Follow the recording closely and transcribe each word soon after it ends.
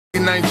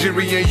Hardworking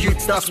Nigerian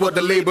youths, that's what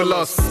they label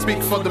us.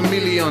 Speak for the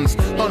millions,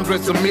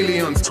 hundreds of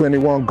millions.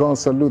 21 gun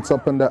salutes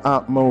up in the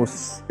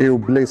utmost.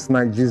 Illbliss,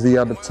 Nigezie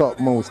at the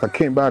topmost. I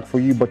came back for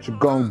you, but you're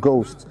gone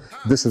ghost.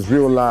 This is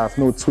real life,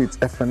 no tweets,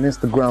 F an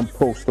Instagram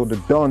post, or the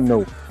don't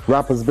know.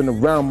 Rappers been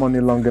around money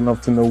long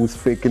enough to know who's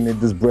faking it.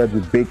 This bread,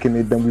 we baking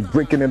it, then we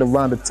breaking it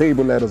around the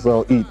table. Let us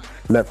all eat.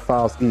 Let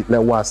Files eat,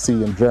 let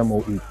YC and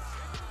Dremo eat.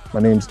 My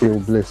name's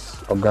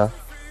Illbliss, Oga,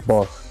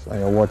 Boss, and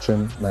you're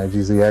watching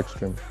Nigezie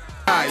Extreme.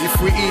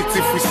 If we eat,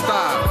 if we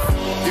starve,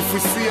 if we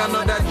see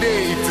another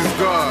day, it is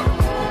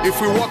God.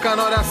 If we walk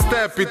another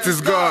step, it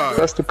is God.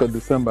 First week of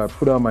December, I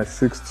put out my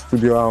 6th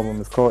studio album.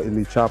 It's called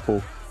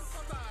Illichapo.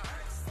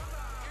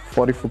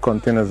 40 Foot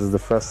Containers is the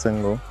first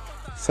single.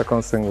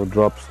 Second single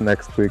drops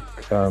next week.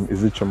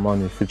 Is It Your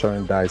Money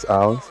featuring Dice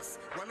Owls,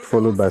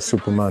 followed by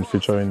Superman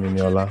featuring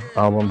Niniola.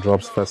 Album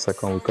drops first,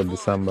 second week of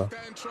December.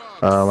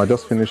 I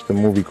just finished a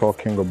movie called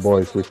King of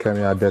Boys with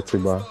Kemi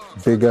Adetiba.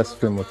 Biggest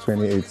film of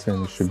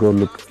 2018. You should go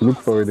look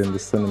for it in the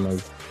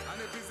cinemas.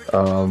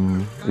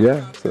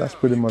 Yeah, so that's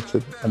pretty much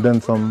it. And then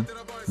some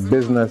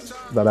business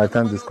that I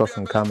can't discuss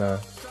on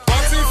camera.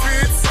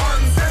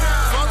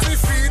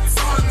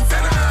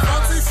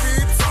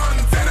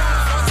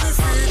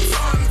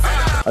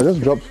 I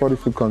just dropped 40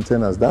 Foot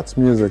Containers. That's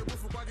music.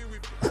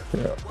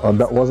 Yeah. Or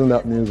that wasn't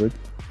that music.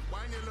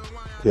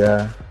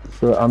 Yeah.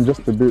 So I'm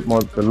just a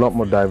lot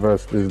more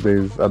diverse these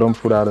days. I don't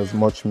put out as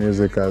much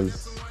music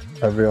as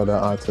every other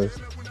artist.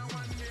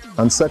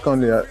 And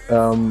secondly, I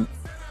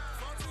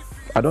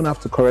don't have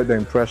to correct the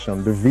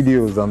impression. The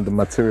videos and the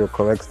material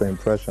corrects the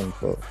impression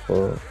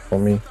for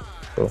me.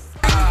 So.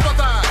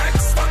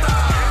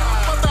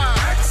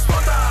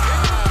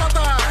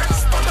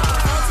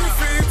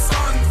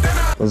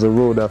 It was a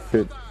role that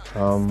fit.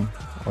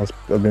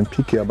 I've been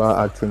picky about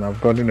acting.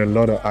 I've gotten a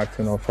lot of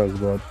acting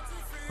offers,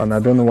 and I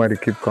don't know why they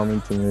keep coming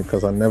to me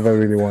because I never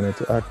really wanted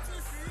to act.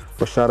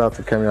 But shout out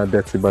to Kemi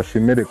Adetiba. She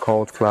made a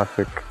cult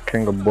classic.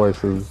 King of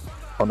Boys is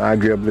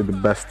unarguably the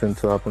best thing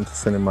to happen to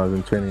cinemas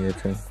in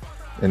 2018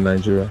 in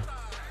Nigeria.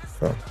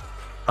 So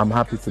I'm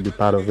happy to be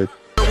part of it.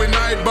 I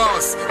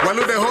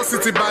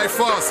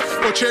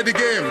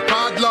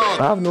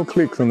have no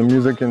cliques in the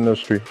music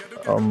industry.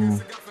 I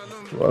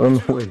don't know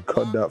where you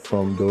got that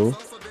from though.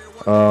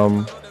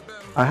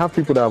 I have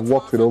people that I've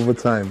worked with over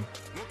time,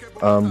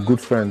 good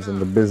friends in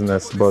the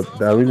business, but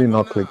they're really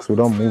not cliques. We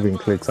don't move in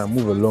cliques. I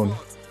move alone.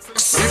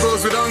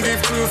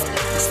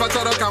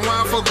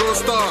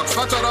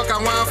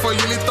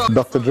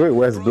 Dr. Dre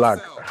wears black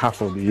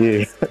half of the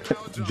year.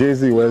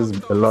 Jay-Z wears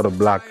a lot of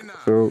black.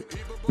 So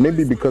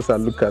maybe because I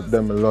look at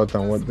them a lot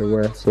and what they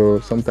wear, so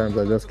sometimes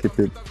I just keep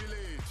it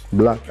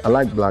black. I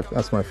like black.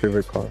 That's my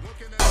favorite color.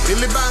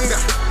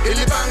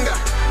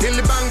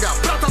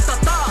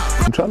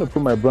 I'm trying to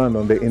put my brand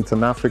on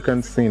the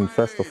African scene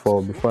first of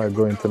all before I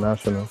go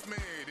international.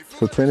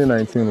 So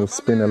 2019 will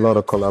spin a lot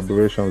of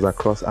collaborations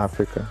across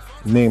Africa.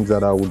 Names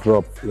that I will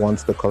drop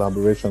once the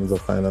collaborations are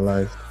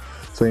finalized.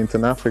 So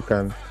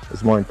African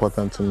is more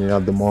important to me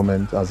at the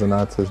moment as an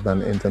artist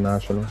than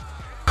international.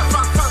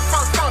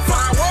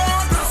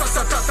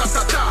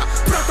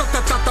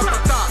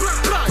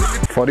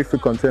 40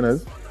 Foot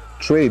Containers,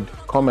 trade,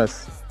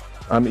 commerce.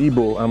 I'm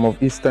Igbo, I'm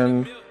of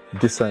Eastern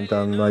descent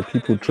and my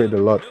people trade a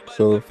lot.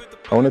 So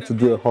I wanted to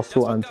do a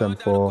hustle anthem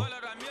for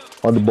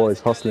all the boys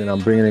hustling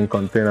and bringing in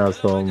containers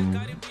from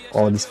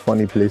all these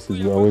funny places.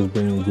 We're always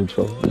bringing goods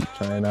from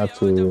China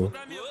to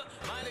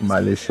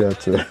Malaysia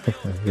to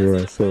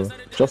US. So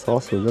just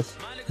hustle, just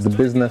the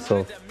business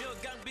of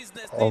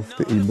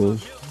the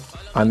Igbos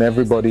and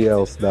everybody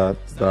else that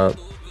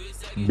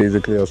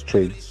basically us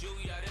trades.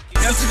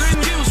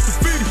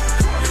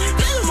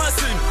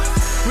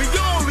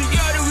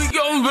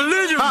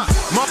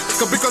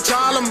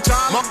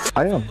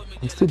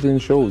 I'm still doing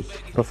shows.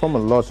 Perform a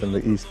lot in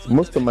the East.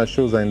 Most of my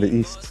shows are in the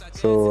East.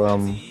 So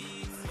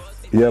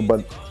yeah,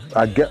 but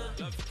I get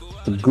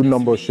a good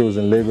number of shows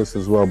in Lagos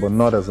as well, but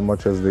not as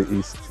much as the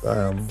East.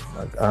 I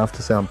have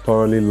to say I'm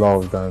thoroughly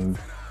loved and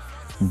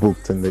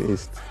booked in the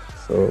East.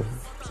 So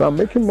I'm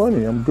making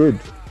money. I'm good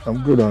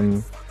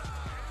on,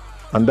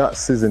 and that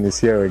season is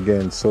here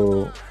again.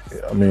 So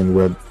I mean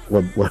we're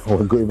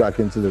going back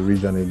into the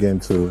region again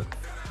to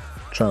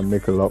try and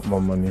make a lot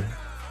more money.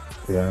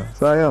 Yeah,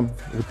 so I am.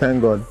 We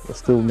thank God, we're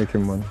still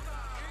making money.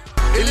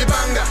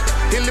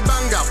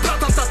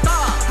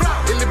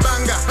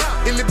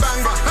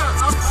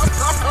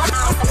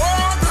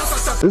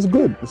 It's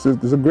good. It's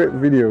a great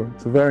video.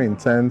 It's a very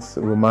intense,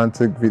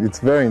 romantic video. It's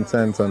very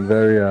intense and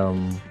very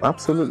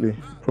absolutely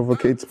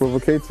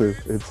provocative.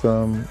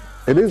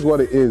 It is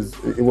what it is.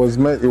 It was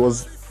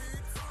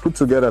put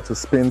together to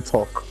spin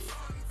talk,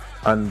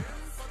 and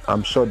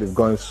I'm sure they've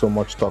gotten so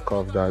much talk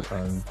of that,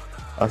 and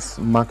as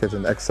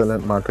marketing,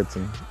 excellent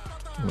marketing,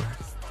 you know,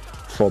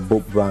 for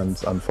both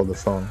brands and for the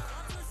song.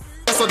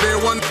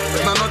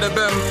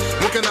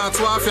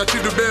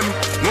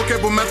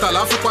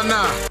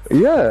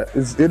 Yeah,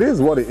 it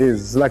is what it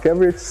is. Like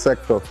every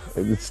sector,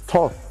 it's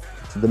tough,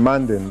 it's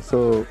demanding.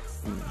 So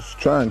just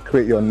try and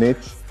create your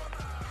niche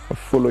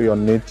follow your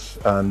niche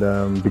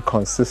and be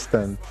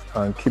consistent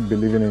and keep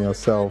believing in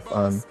yourself,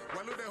 and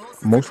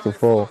most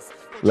of all,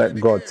 let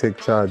God take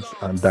charge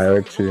and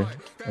direct you.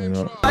 You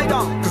know.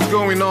 What's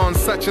going on?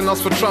 Searching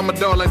us for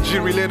tramadol and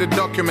G-related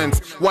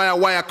documents,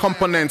 wire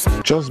components.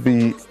 Just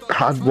be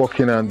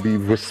hardworking and be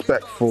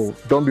respectful.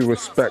 Don't be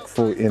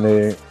respectful in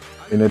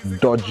a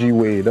dodgy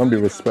way. Don't be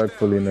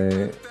respectful in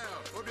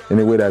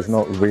a way that's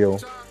not real,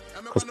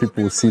 because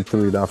people will see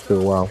through it after a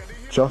while.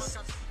 Just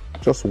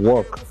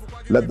work.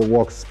 Let the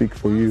work speak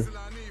for you,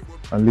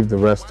 and leave the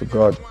rest to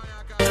God.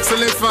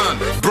 Ceiling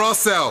fan,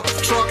 Brussels,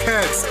 truck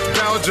heads,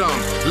 Belgium,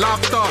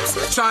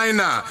 laptops,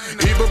 China,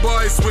 Igbo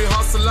boys, we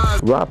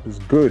hustlers. Rap is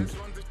good.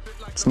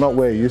 It's not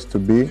where it used to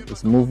be.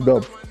 It's moved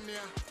up.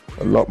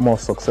 A lot more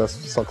success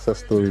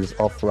stories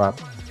off rap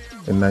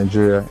in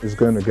Nigeria. It's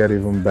going to get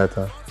even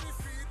better.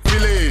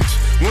 Village,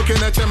 nwoke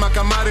na-eche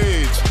maka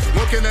marriage,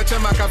 nwoke na-eche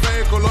maka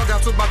vehicle, ọ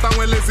ga-atụbata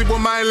nwere ezigbo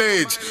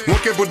mileage,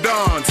 nwoke bụ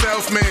don,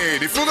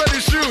 self-made, ifugo the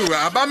shoe,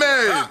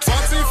 abamade,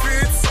 40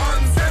 feet.